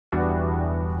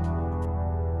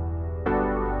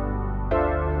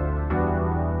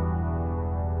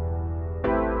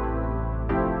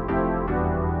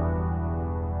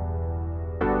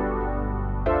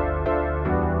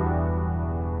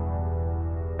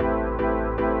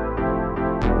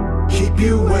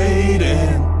you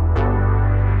waiting.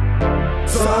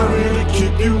 Sorry to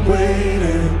keep you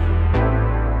waiting.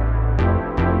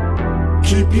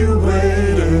 Keep you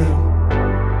waiting.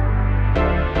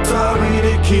 Sorry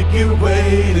to keep you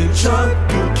waiting. Chuck,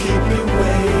 you keep you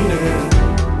waiting.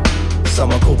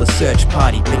 Someone called the search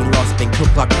party. Been lost, been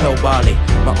cooked like pearl barley.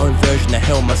 My own version of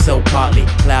hell myself partly.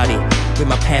 Cloudy, with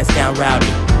my pants down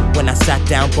rowdy. When I sat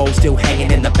down, bowl still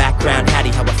hanging in the background.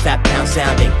 Howdy, how a fat pound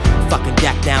sounding. Fucking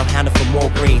jack down, hounded for more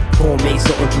green. For me,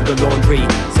 sorting through the laundry.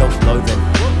 Self-loathing,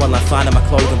 one like finding my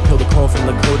clothing. Peel the corn from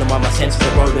the code and while my senses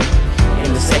are rolling.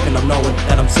 In the second I'm knowing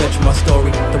that I'm searching my story.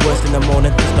 The worst in the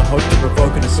morning, just the hope to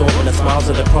provoke an assortment of smiles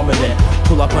that are prominent.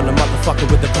 Pull up on the motherfucker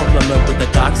with the compliment. With the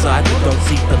dark side, don't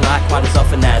seek the light quite as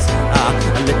often as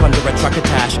I live under a trucker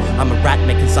tash. I'm a rat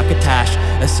making succotash.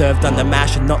 I served under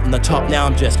mash and not on the top. Now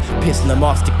I'm just pissing them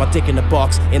off. Stick my dick in the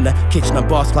box. In the kitchen I'm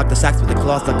boss, like the sacks with the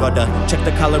cloth. I gotta check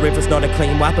the color if it's not a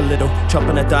clean wipe a little.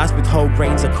 Chopping the dice with whole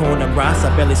grains of corn and rice.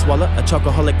 I barely swallow a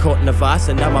chocoholic caught in a vice.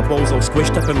 And now my bowl's all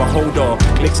squished up in my hold door.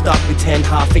 Mixed up with 10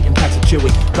 half-eaten packs of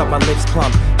chewy. Got my lips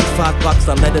plump. It's $5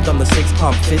 unleaded on the 6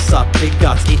 pump. Fists up, big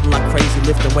guts, eating like crazy,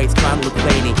 lifting weights, trying to look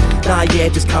veiny. Nah, yeah,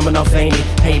 just coming off veiny.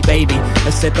 Hey baby, I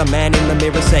said the man in the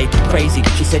mirror say crazy.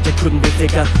 She said you couldn't be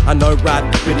thicker. I know right,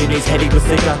 but in his head he was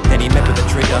thicker. Then he met with the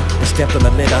trigger and stepped on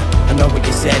the litter. I know what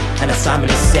you said, an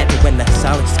assignment is set. But when the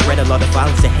silence spread, a lot of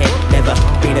violence ahead. Never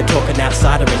been a talking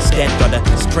outsider, instead got a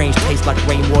strange taste like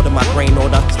rainwater. My brain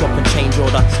order, swap and change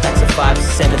order. Stacks of 5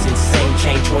 centers, insane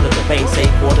change order. The Bain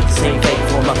safe water, the same fate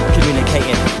former.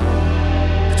 Communicating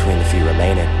between the few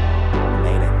remaining.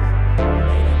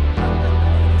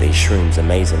 These shrooms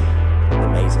amazing.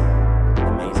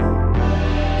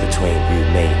 Between you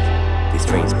and me, these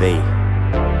dreams be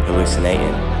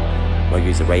hallucinating. Or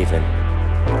use a raven.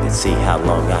 Let's see how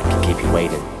long I can keep you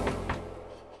waiting.